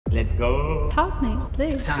Let's go. Help me,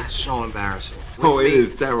 please. It's so embarrassing. Oh, it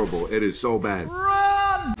is terrible. It is so bad.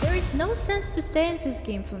 Run! There is no sense to stay in this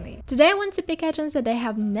game for me. Today I want to pick agents that I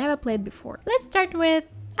have never played before. Let's start with...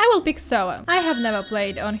 I will pick Soa. I have never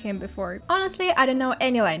played on him before. Honestly, I don't know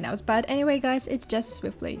any lineups, but anyway guys, it's just a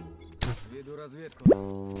swift play.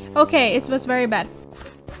 Okay, it was very bad.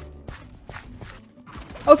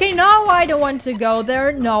 Okay, no, I don't want to go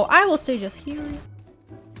there. No, I will stay just here.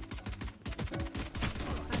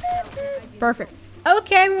 Perfect.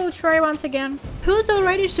 Okay, we will try once again. Who's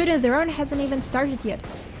already shooting? The round hasn't even started yet.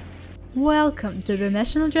 Welcome to the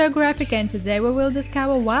National Geographic, and today we will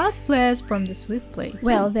discover wild players from the swift play.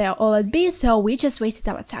 Well, they are all at B, so we just wasted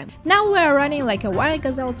our time. Now we are running like a wild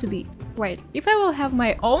gazelle to B. Wait, if I will have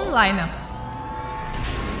my own lineups,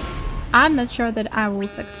 I'm not sure that I will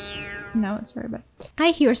succeed. No, it's very bad. I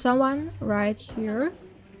hear someone right here.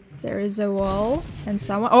 There is a wall and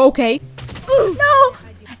someone... Oh, okay. Ooh, no!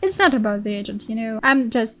 It's not about the agent, you know. I'm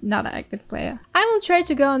just not a good player. I will try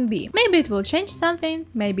to go on B. Maybe it will change something,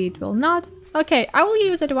 maybe it will not. Okay, I will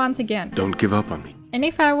use it once again. Don't give up on me. And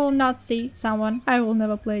if I will not see someone, I will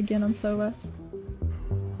never play again on Sova.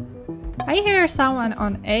 I hear someone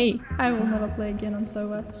on A. I will never play again on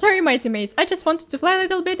Sova. Sorry, my teammates. I just wanted to fly a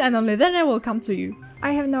little bit and only then I will come to you.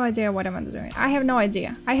 I have no idea what I'm doing. I have no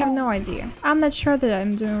idea. I have no idea. I'm not sure that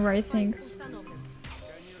I'm doing right things.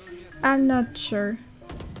 I'm not sure.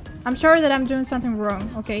 I'm sure that I'm doing something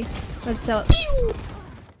wrong, okay? Let's tell it.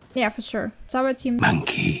 Yeah, for sure. Sour team.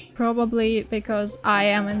 Monkey. Probably because I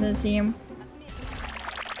am in the team.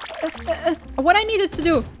 What I needed to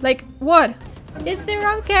do? Like, what? If they're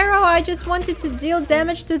on Caro, I just wanted to deal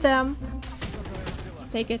damage to them.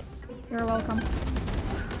 Take it. You're welcome.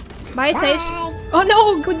 Bye, Sage. Oh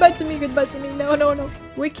no! Goodbye to me, goodbye to me. No, no, no.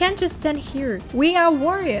 We can't just stand here. We are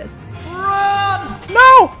warriors. Run!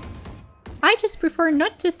 No! I just prefer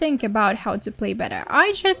not to think about how to play better.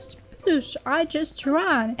 I just push, I just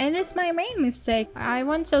run. And it's my main mistake. I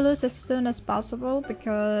want to lose as soon as possible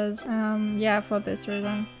because, yeah, for this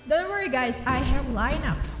reason. Don't worry guys, I have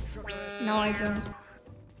lineups. No, I don't.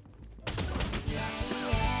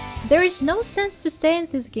 There is no sense to stay in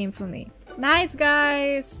this game for me. Nice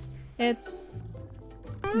guys! It's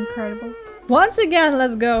incredible. Once again,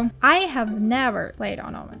 let's go. I have never played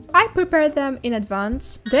on Omen. I prepared them in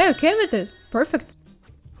advance. They're okay with it. Perfect.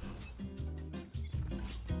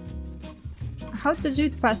 How to do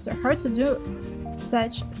it faster? How to do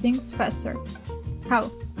such things faster?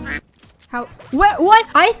 How? How? What?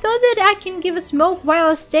 I thought that I can give a smoke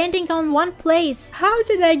while standing on one place. How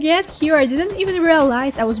did I get here? I didn't even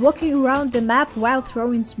realize I was walking around the map while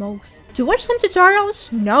throwing smokes. To watch some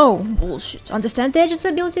tutorials? No. Bullshit. Understand the agent's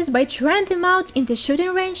abilities by trying them out in the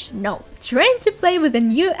shooting range? No. Trying to play with a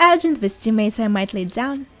new agent with teammates I might lead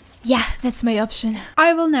down? Yeah, that's my option.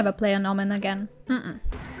 I will never play on Omen again.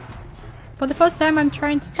 For the first time I'm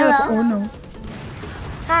trying to teleport. Oh no.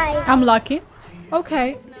 Hi. I'm lucky.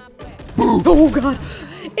 Okay. Oh god!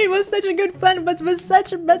 It was such a good plan, but with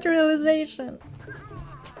such a bad realization.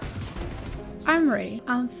 I'm ready.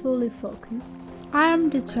 I'm fully focused. I am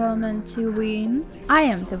determined to win. I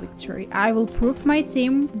am the victory. I will prove my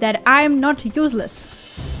team that I am not useless.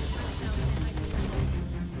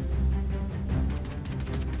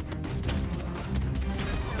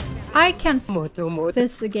 I can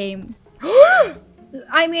this game.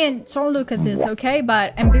 I mean, don't look at this, okay?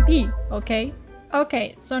 But MVP, okay?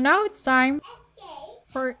 Okay, so now it's time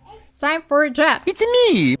for Jet. It's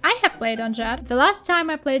me! I have played on Jet. The last time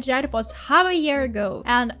I played Jet was half a year ago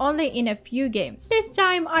and only in a few games. This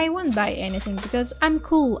time I won't buy anything because I'm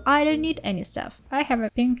cool. I don't need any stuff. I have a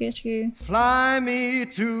pink issue. Fly me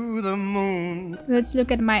to the moon. Let's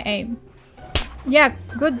look at my aim. Yeah,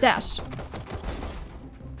 good dash.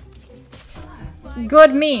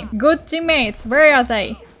 Good me. Good teammates. Where are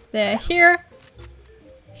they? They're here.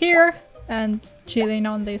 Here. And chilling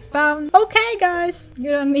on the spawn. Okay guys,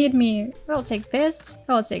 you don't need me. I'll take this,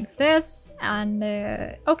 I'll take this, and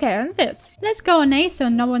okay, and this. Let's go on A so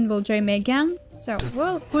no one will join me again. So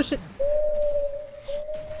we'll push it.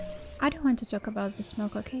 I don't want to talk about the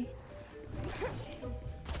smoke, okay?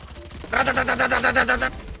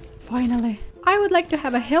 Finally. I would like to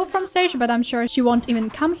have a heal from Sage, but I'm sure she won't even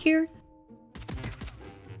come here.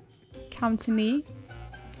 Come to me.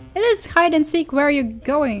 It is hide and seek. Where are you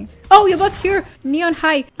going? Oh, you're both here. Neon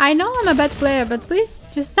High. I know I'm a bad player, but please,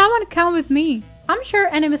 just someone come with me. I'm sure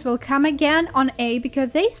enemies will come again on A because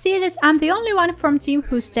they see that I'm the only one from team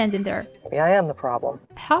who's standing there. Maybe I am the problem.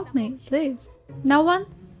 Help me, please. No one?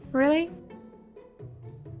 Really?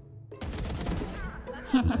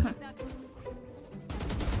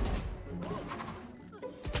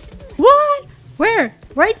 What? Where?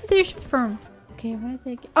 Where did they shoot from? Okay, why did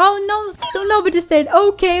they... Oh no! So nobody stayed.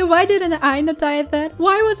 Okay, why didn't I not die at that?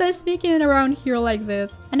 Why was I sneaking around here like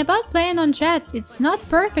this? And about playing on Jet, it's not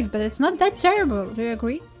perfect, but it's not that terrible. Do you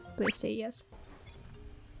agree? Please say yes.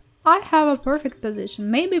 I have a perfect position,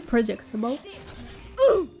 maybe predictable.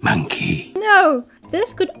 Monkey. No!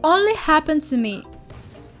 This could only happen to me.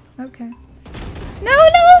 Okay. No,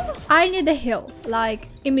 no! I need a heal, like,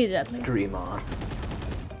 immediately. Dream on.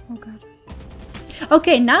 Oh god.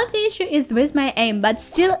 Okay, now the issue is with my aim, but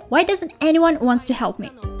still, why doesn't anyone wants to help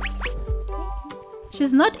me?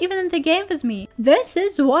 She's not even in the game with me. This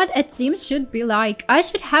is what a team should be like. I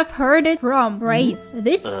should have heard it from Raze,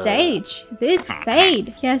 this Sage, this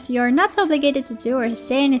Fade. Yes, you're not obligated to do or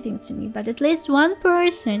say anything to me, but at least one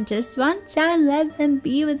person, just one time, let them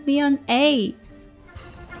be with me on A.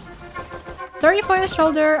 Sorry for your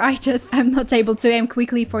shoulder, I'm not able to aim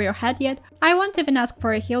quickly for your head yet. I won't even ask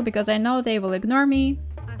for a heal because I know they will ignore me.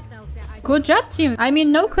 Good job, team. I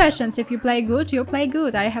mean, no questions. If you play good, you play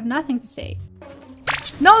good. I have nothing to say.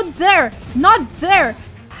 Not there! Not there!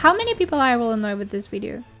 How many people I will annoy with this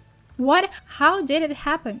video? What? How did it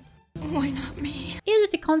happen? Why not me? Is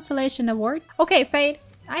it a consolation award? Okay, Fade.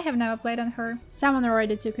 I have never played on her. Someone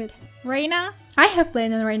already took it. Reina? I have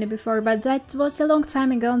played on Reina before, but that was a long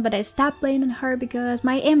time ago, but I stopped playing on her because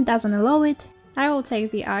my aim doesn't allow it. I will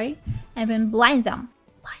take the eye and then blind them.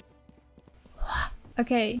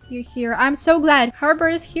 Okay, you're here. I'm so glad. Harbor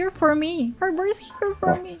is here for me. Harbor is here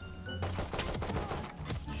for me.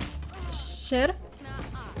 Shit.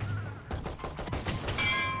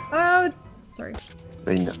 Oh, sorry.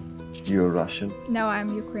 Reina, you're Russian? No,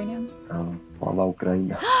 I'm Ukrainian. Slava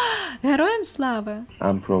Ukraina. Героям слава.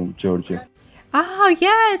 I'm from Georgia. Oh,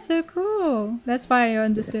 yeah, it's so cool. That's why I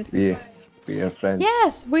understood. We are friends.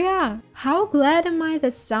 Yes, we are. How glad am I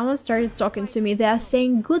that someone started talking to me. They are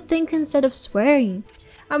saying good things instead of swearing.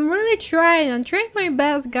 I'm really trying. I'm trying my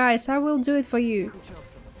best, guys. I will do it for you.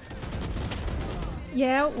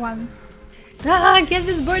 Yeah, one. Ah, get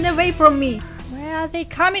this bird away from me. Where are they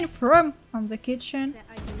coming from? On the kitchen.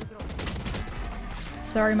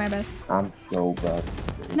 Sorry, my bad. I'm so bad.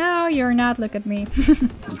 No, you're not. Look at me.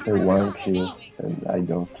 I want to, and I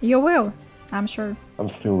don't. You will, I'm sure. I'm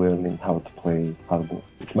still learning how to play hardball.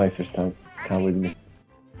 It's my first time. Come with me.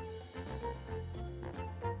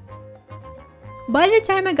 By the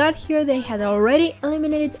time I got here, they had already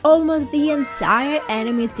eliminated almost the entire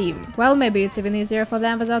enemy team. Well, maybe it's even easier for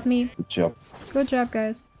them without me. Good job. Good job,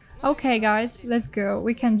 guys. Okay, guys, let's go.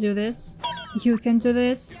 We can do this. You can do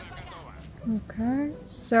this. Okay,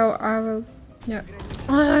 so I will... Yeah.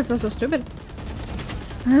 Oh, I feel so stupid.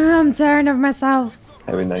 I'm tired of myself.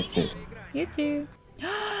 Have a nice day. You too.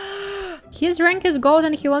 His rank is gold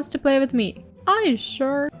and he wants to play with me. Are you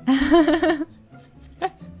sure?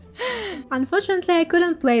 Unfortunately, I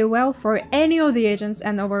couldn't play well for any of the agents,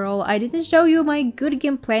 and overall I didn't show you my good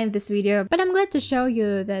gameplay in this video, but I'm glad to show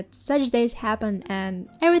you that such days happen and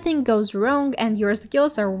everything goes wrong and your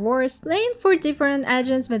skills are worse. Playing for different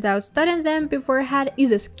agents without studying them beforehand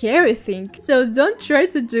is a scary thing, so don't try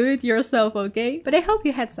to do it yourself, okay? But I hope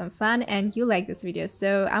you had some fun and you liked this video,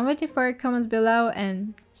 so I'm waiting for your comments below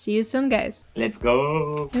and see you soon, guys. Let's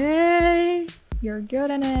go. Hey! You're good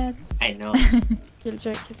at it. I know.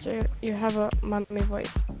 Killjoy, you have a mommy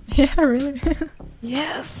voice. Yeah, really?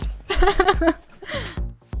 Yes.